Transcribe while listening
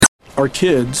Our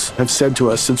kids have said to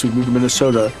us since we moved to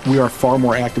Minnesota, we are far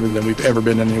more active than we've ever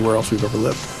been anywhere else we've ever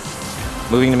lived.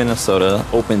 Moving to Minnesota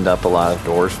opened up a lot of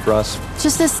doors for us.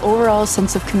 Just this overall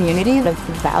sense of community, of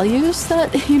values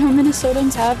that,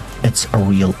 Minnesotans have. It's a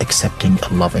real accepting,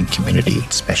 loving community,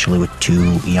 especially with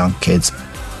 2 young kids.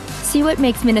 See what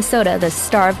makes Minnesota the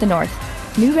star of the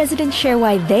North. New residents share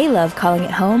why they love calling it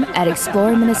home at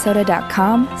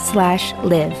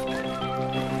exploreminnesota.com/live.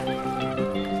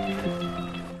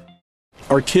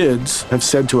 Our kids have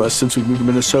said to us since we moved to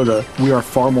Minnesota, we are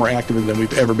far more active than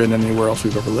we've ever been anywhere else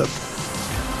we've ever lived.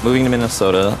 Moving to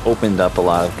Minnesota opened up a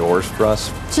lot of doors for us.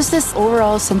 Just this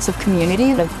overall sense of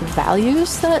community, of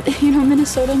values that,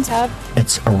 Minnesotans have.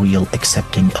 It's a real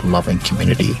accepting, loving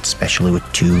community, especially with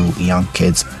 2 young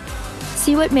kids.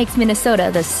 See what makes Minnesota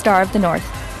the star of the North.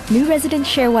 New residents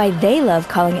share why they love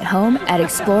calling it home at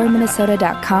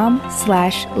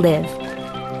exploreminnesota.com/live.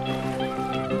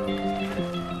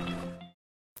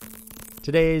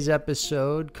 Today's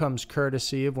episode comes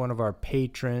courtesy of one of our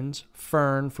patrons,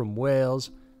 Fern from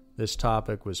Wales. This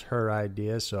topic was her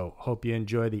idea, so hope you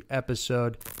enjoy the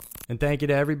episode. And thank you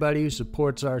to everybody who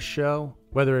supports our show,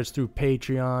 whether it's through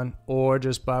Patreon or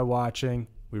just by watching.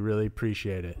 We really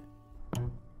appreciate it.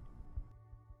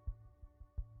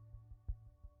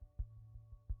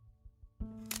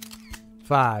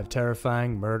 5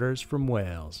 terrifying murders from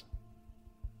Wales.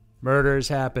 Murders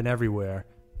happen everywhere.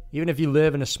 Even if you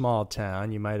live in a small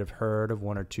town, you might have heard of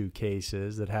 1 or 2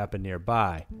 cases that happen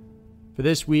nearby. For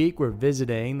this week, we're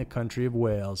visiting the country of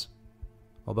Wales.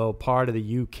 Although part of the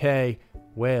UK,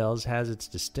 Wales has its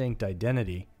distinct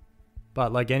identity.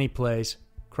 But like any place,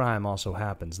 crime also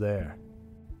happens there.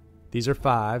 These are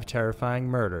 5 terrifying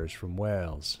murders from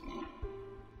Wales.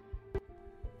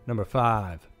 Number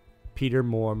 5.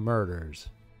 Petermore Murders.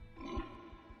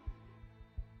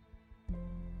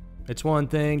 It's one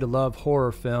thing to love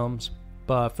horror films,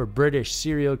 but for British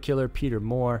serial killer Peter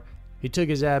Moore, he took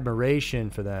his admiration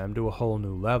for them to a whole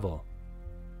new level.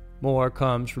 Moore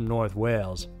comes from North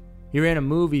Wales. He ran a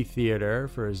movie theater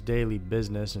for his daily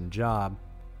business and job.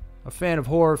 A fan of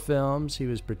horror films, he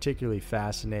was particularly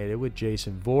fascinated with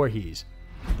Jason Voorhees,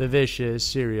 the vicious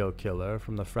serial killer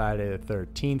from the Friday the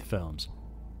 13th films.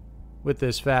 With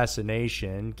this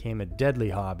fascination came a deadly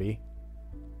hobby.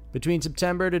 Between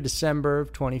September to December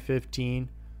of 2015,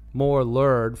 Moore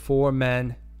lured 4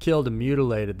 men, killed and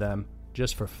mutilated them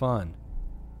just for fun.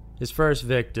 His first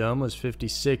victim was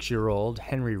 56-year-old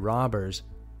Henry Robbers.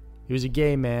 He was a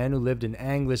gay man who lived in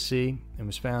Anglesey and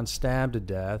was found stabbed to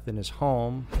death in his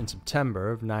home in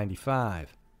September of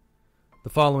 '95. The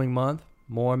following month,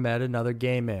 Moore met another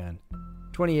gay man,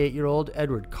 28-year-old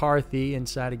Edward Carthy,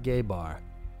 inside a gay bar.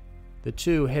 The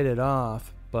two hit it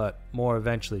off, but Moore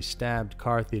eventually stabbed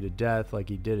Carthy to death like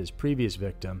he did his previous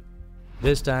victim.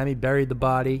 This time he buried the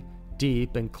body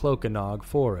deep in Clocanog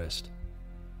Forest.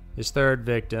 His third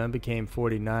victim became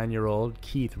 49-year-old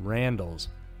Keith Randalls.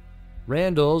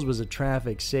 Randalls was a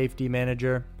traffic safety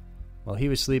manager. While he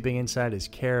was sleeping inside his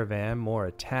caravan, Moore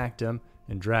attacked him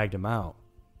and dragged him out.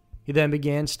 He then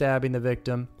began stabbing the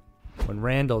victim. When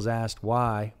Randalls asked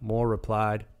why, Moore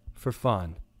replied, "For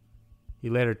fun." He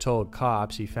later told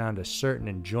cops he found a certain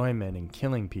enjoyment in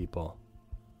killing people.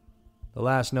 The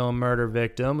last known murder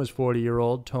victim was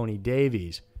 40-year-old Tony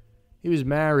Davies. He was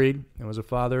married and was a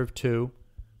father of 2.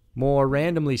 Moore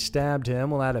randomly stabbed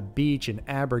him while at a beach in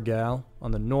Abergele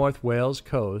on the North Wales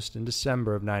coast in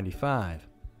December of '95.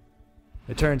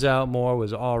 It turns out Moore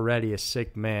was already a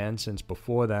sick man since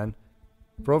before then.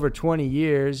 For over 20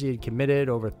 years, he had committed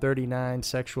over 39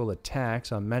 sexual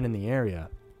attacks on men in the area.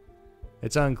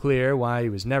 It's unclear why he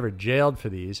was never jailed for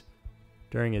these.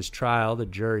 During his trial, the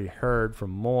jury heard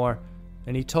from Moore,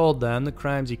 and he told them the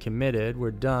crimes he committed were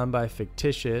done by a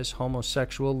fictitious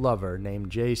homosexual lover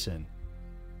named Jason.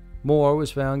 Moore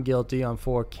was found guilty on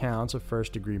 4 counts of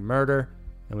first-degree murder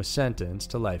and was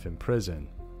sentenced to life in prison.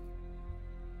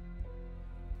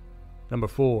 Number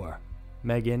 4.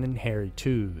 Meghan and Harry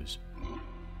Tewes.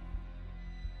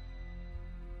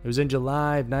 It was in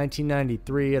July of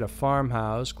 1993 at a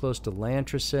farmhouse close to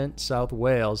Llantrisant, South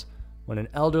Wales, when an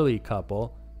elderly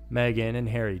couple, Meghan and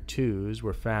Harry Tewes,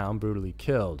 were found brutally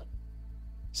killed.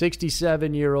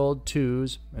 67-year-old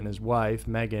Tewes and his wife,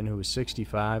 Meghan, who was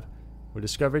 65, were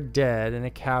discovered dead in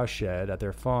a cowshed at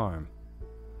their farm.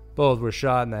 Both were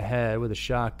shot in the head with a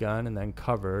shotgun and then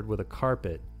covered with a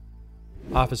carpet.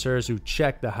 Officers who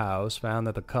checked the house found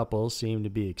that the couple seemed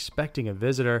to be expecting a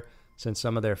visitor, since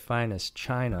some of their finest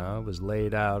china was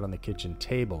laid out on the kitchen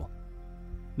table.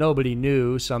 Nobody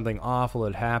knew something awful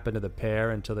had happened to the pair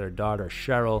until their daughter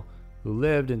Cheryl, who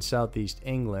lived in southeast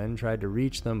England, tried to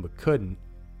reach them but couldn't.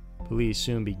 Police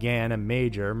soon began a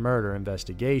major murder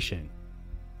investigation.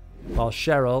 While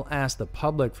Cheryl asked the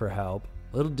public for help,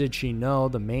 little did she know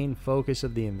the main focus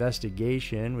of the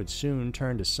investigation would soon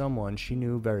turn to someone she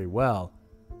knew very well,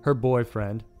 her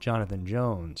boyfriend, Jonathan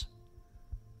Jones.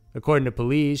 According to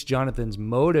police, Jonathan's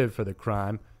motive for the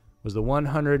crime was the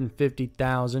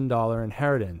 $150,000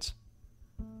 inheritance.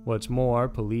 What's more,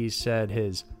 police said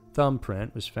his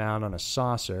thumbprint was found on a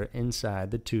saucer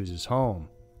inside the Tewes' home.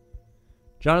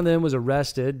 Jonathan was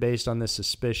arrested based on this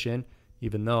suspicion,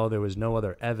 even though there was no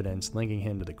other evidence linking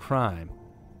him to the crime.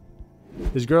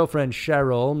 His girlfriend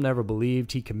Cheryl never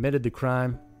believed he committed the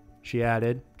crime. She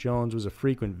added Jones was a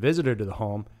frequent visitor to the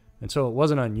home, and so it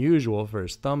wasn't unusual for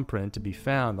his thumbprint to be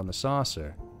found on the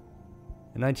saucer.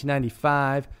 In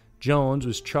 1995, Jones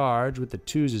was charged with the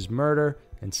Tewes' murder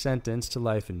and sentenced to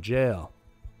life in jail.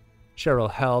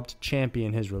 Cheryl helped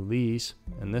champion his release,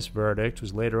 and this verdict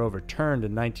was later overturned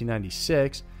in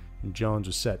 1996, and Jones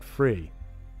was set free.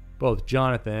 Both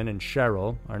Jonathan and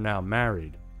Cheryl are now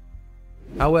married.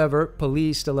 However,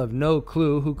 police still have no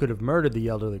clue who could have murdered the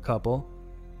elderly couple.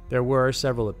 There were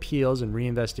several appeals and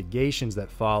reinvestigations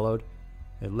that followed.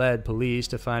 It led police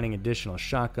to finding additional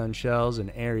shotgun shells in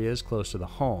areas close to the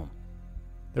home.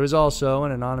 There was also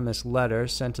an anonymous letter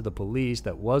sent to the police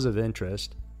that was of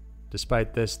interest.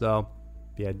 Despite this, though,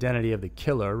 the identity of the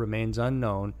killer remains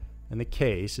unknown and the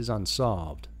case is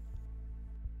unsolved.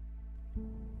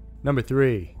 Number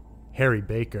 3. Harry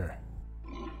Baker.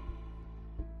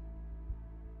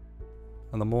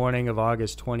 On the morning of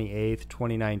August 28,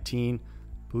 2019,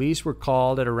 police were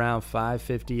called at around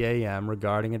 5:50 a.m.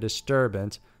 regarding a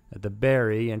disturbance at the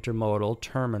Barrie Intermodal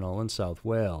Terminal in South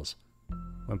Wales.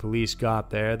 When police got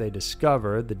there, they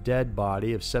discovered the dead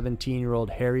body of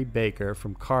 17-year-old Harry Baker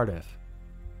from Cardiff.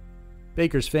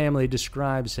 Baker's family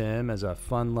describes him as a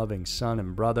fun-loving son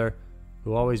and brother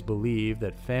who always believed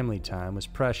that family time was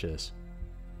precious.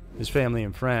 His family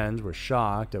and friends were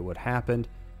shocked at what happened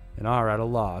and are at a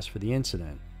loss for the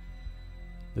incident.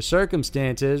 The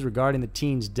circumstances regarding the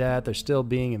teen's death are still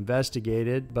being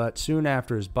investigated, but soon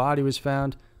after his body was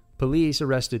found, police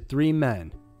arrested 3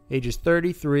 men, ages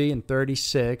 33 and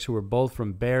 36, who were both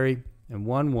from Barrie, and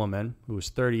 1 woman, who was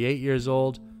 38 years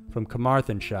old, from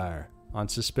Carmarthenshire, on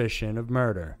suspicion of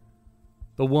murder.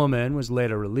 The woman was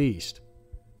later released.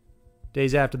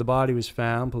 Days after the body was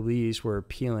found, police were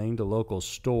appealing to local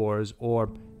stores or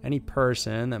any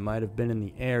person that might have been in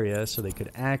the area so they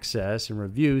could access and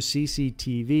review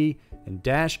CCTV and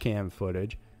dashcam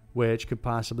footage, which could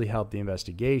possibly help the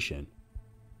investigation.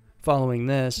 Following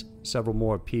this, several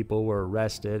more people were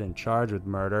arrested and charged with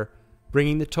murder,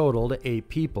 bringing the total to 8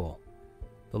 people.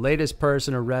 The latest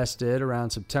person arrested around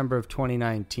September of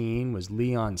 2019 was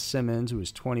Leon Simmons, who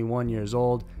was 21 years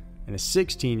old, and a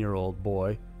 16-year-old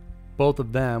boy. Both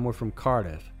of them were from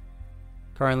Cardiff.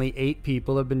 Currently, 8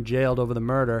 people have been jailed over the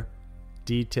murder.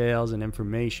 Details and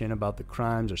information about the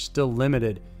crimes are still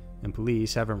limited, and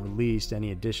police haven't released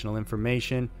any additional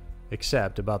information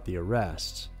except about the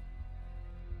arrests.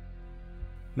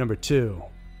 Number 2.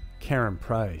 Karen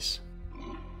Price.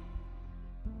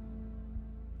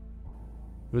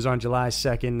 It was on July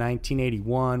 2nd,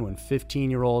 1981, when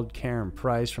 15-year-old Karen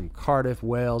Price from Cardiff,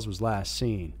 Wales was last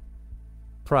seen.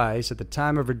 Price, at the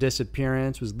time of her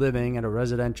disappearance, was living at a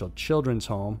residential children's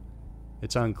home.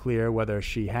 It's unclear whether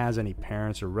she has any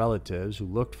parents or relatives who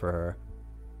looked for her.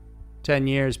 10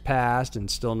 years passed and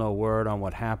still no word on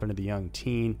what happened to the young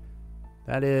teen.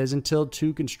 That is, until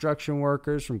 2 construction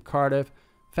workers from Cardiff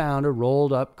found a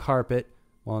rolled-up carpet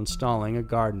while installing a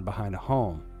garden behind a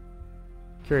home.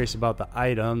 Curious about the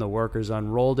item, the workers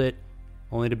unrolled it,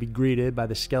 only to be greeted by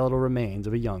the skeletal remains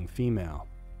of a young female.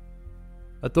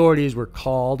 Authorities were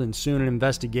called, and soon an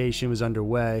investigation was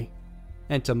underway.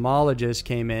 Entomologists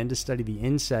came in to study the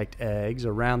insect eggs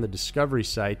around the discovery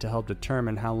site to help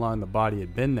determine how long the body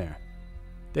had been there.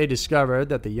 They discovered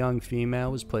that the young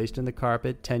female was placed in the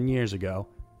carpet 10 years ago,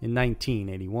 in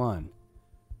 1981.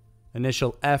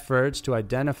 Initial efforts to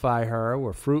identify her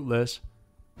were fruitless.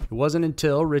 It wasn't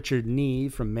until Richard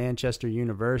Neve from Manchester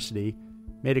University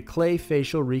made a clay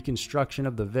facial reconstruction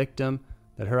of the victim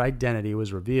that her identity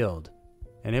was revealed,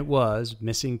 and it was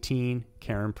missing teen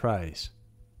Karen Price.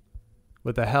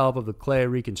 With the help of the clay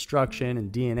reconstruction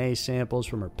and DNA samples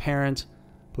from her parents,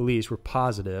 police were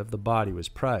positive the body was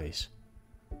Price.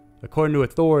 According to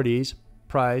authorities,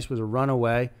 Price was a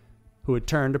runaway who had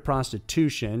turned to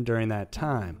prostitution during that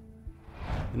time.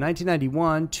 In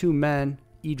 1991, 2 men,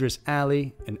 Idris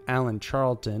Ali and Alan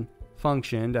Charlton,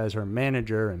 functioned as her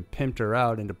manager and pimped her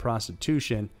out into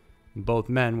prostitution, and both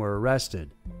men were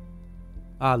arrested.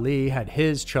 Ali had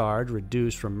his charge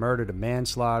reduced from murder to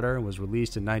manslaughter and was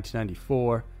released in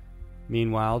 1994.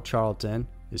 Meanwhile, Charlton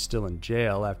is still in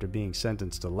jail after being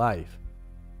sentenced to life.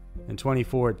 In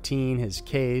 2014, his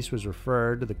case was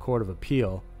referred to the Court of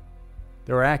Appeal.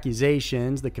 There were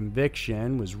accusations the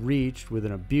conviction was reached with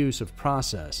an abuse of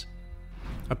process.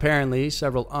 Apparently,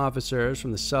 several officers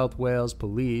from the South Wales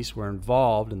Police were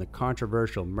involved in the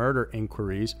controversial murder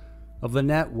inquiries of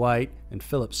Lynette White and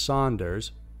Philip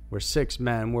Saunders, where 6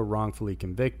 men were wrongfully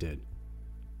convicted.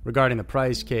 Regarding the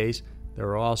Price case, there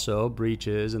were also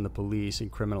breaches in the Police and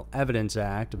Criminal Evidence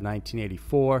Act of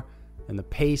 1984 and the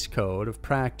Pace Code of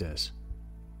Practice.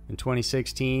 In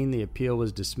 2016, the appeal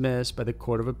was dismissed by the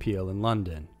Court of Appeal in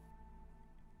London.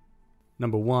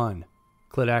 Number 1.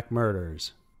 Clydach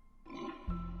Murders.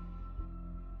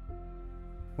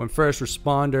 When first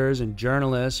responders and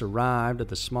journalists arrived at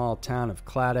the small town of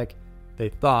Clydach, they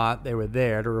thought they were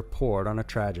there to report on a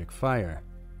tragic fire.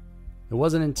 It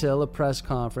wasn't until a press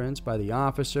conference by the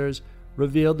officers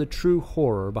revealed the true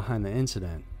horror behind the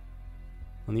incident.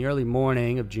 On the early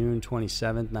morning of June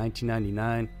 27,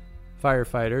 1999,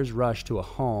 firefighters rushed to a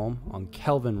home on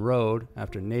Kelvin Road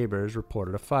after neighbors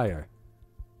reported a fire.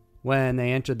 When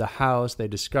they entered the house, they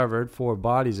discovered 4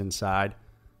 bodies inside.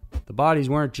 The bodies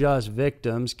weren't just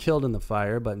victims killed in the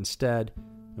fire, but instead,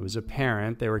 it was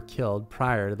apparent they were killed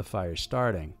prior to the fire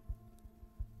starting.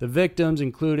 The victims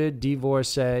included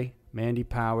divorcee Mandy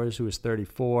Powers, who was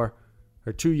 34,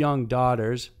 her 2 young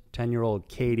daughters, 10-year-old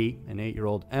Katie and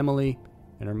 8-year-old Emily,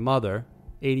 and her mother,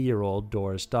 80-year-old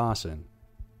Doris Dawson.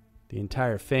 The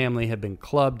entire family had been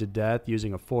clubbed to death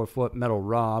using a 4-foot metal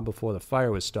rod before the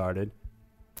fire was started.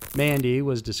 Mandy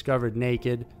was discovered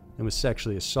naked and was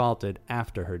sexually assaulted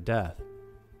after her death.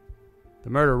 The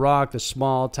murder rocked the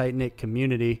small, tight-knit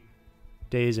community.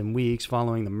 Days and weeks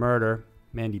following the murder,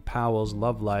 Mandy Powell's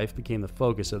love life became the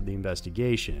focus of the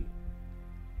investigation.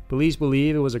 Police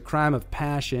believe it was a crime of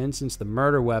passion since the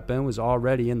murder weapon was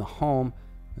already in the home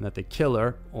and that the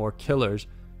killer, or killers,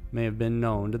 may have been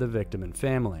known to the victim and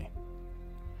family.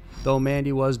 Though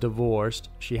Mandy was divorced,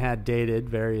 she had dated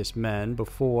various men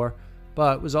before,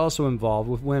 but was also involved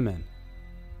with women.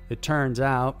 It turns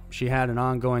out she had an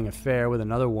ongoing affair with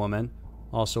another woman,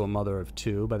 also a mother of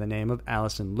 2, by the name of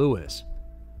Allison Lewis.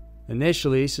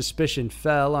 Initially, suspicion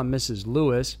fell on Mrs.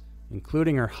 Lewis,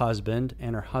 including her husband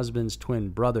and her husband's twin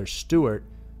brother Stuart,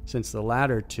 since the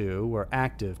latter 2 were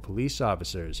active police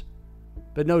officers.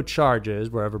 But no charges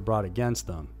were ever brought against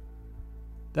them.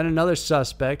 Then another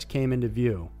suspect came into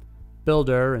view,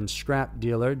 builder and scrap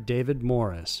dealer David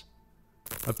Morris.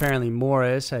 Apparently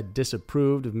Morris had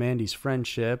disapproved of Mandy's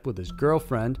friendship with his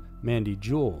girlfriend, Mandy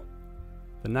Jewell.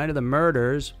 The night of the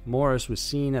murders, Morris was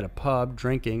seen at a pub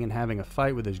drinking and having a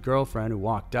fight with his girlfriend who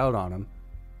walked out on him.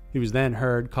 He was then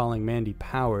heard calling Mandy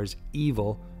Powers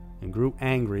evil and grew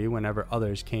angry whenever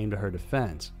others came to her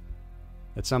defense.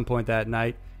 At some point that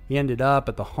night, he ended up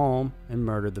at the home and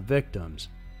murdered the victims.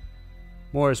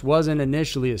 Morris wasn't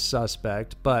initially a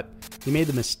suspect, but he made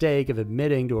the mistake of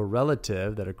admitting to a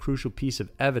relative that a crucial piece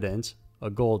of evidence, a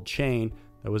gold chain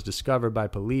that was discovered by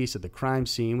police at the crime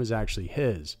scene, was actually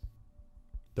his.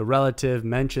 The relative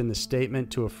mentioned the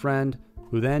statement to a friend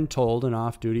who then told an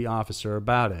off-duty officer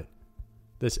about it.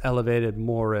 This elevated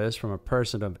Morris from a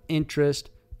person of interest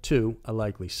to a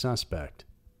likely suspect.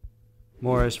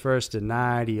 Morris first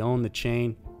denied he owned the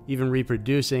chain, even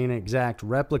reproducing an exact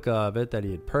replica of it that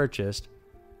he had purchased.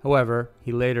 However,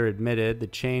 he later admitted the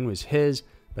chain was his,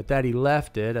 but that he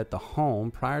left it at the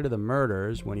home prior to the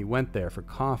murders when he went there for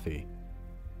coffee.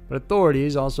 But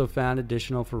authorities also found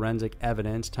additional forensic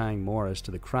evidence tying Morris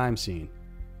to the crime scene.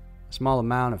 A small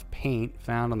amount of paint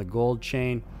found on the gold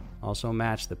chain also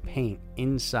matched the paint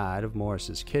inside of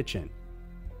Morris's kitchen.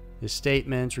 His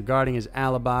statements regarding his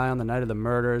alibi on the night of the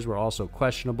murders were also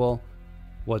questionable.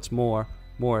 What's more,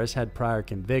 Morris had prior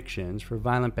convictions for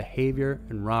violent behavior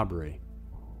and robbery.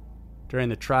 During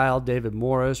the trial, David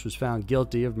Morris was found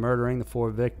guilty of murdering the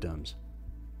 4 victims.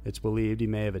 It's believed he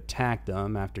may have attacked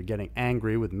them after getting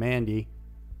angry with Mandy.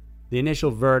 The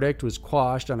initial verdict was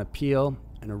quashed on appeal,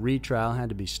 and a retrial had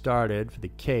to be started for the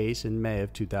case in May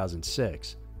of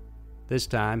 2006. This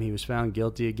time, he was found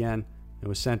guilty again and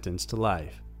was sentenced to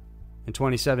life. In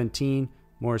 2017,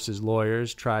 Morris's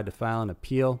lawyers tried to file an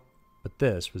appeal, but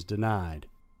this was denied.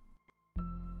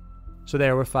 So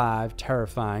there were 5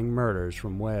 terrifying murders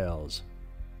from Wales.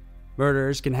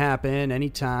 Murders can happen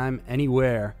anytime,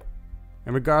 anywhere,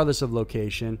 and regardless of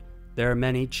location, there are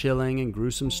many chilling and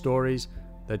gruesome stories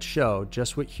that show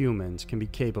just what humans can be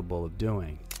capable of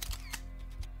doing.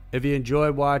 If you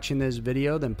enjoyed watching this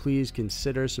video, then please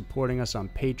consider supporting us on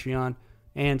Patreon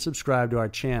and subscribe to our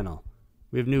channel.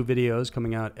 We have new videos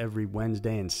coming out every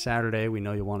Wednesday and Saturday we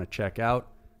know you'll want to check out.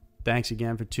 Thanks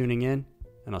again for tuning in,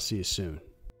 and I'll see you soon.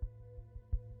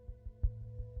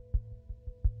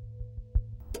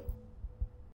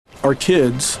 Our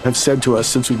kids have said to us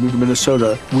since we moved to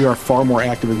Minnesota, we are far more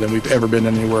active than we've ever been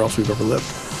anywhere else we've ever lived.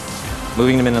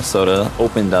 Moving to Minnesota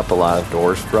opened up a lot of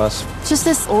doors for us. Just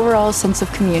this overall sense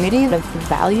of community, the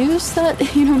values that,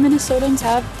 Minnesotans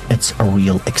have. It's a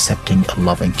real accepting,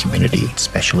 loving community,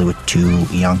 especially with 2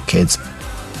 young kids.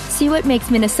 See what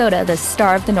makes Minnesota the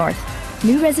star of the North.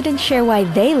 New residents share why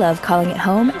they love calling it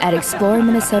home at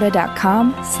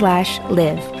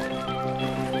exploreminnesota.com/live.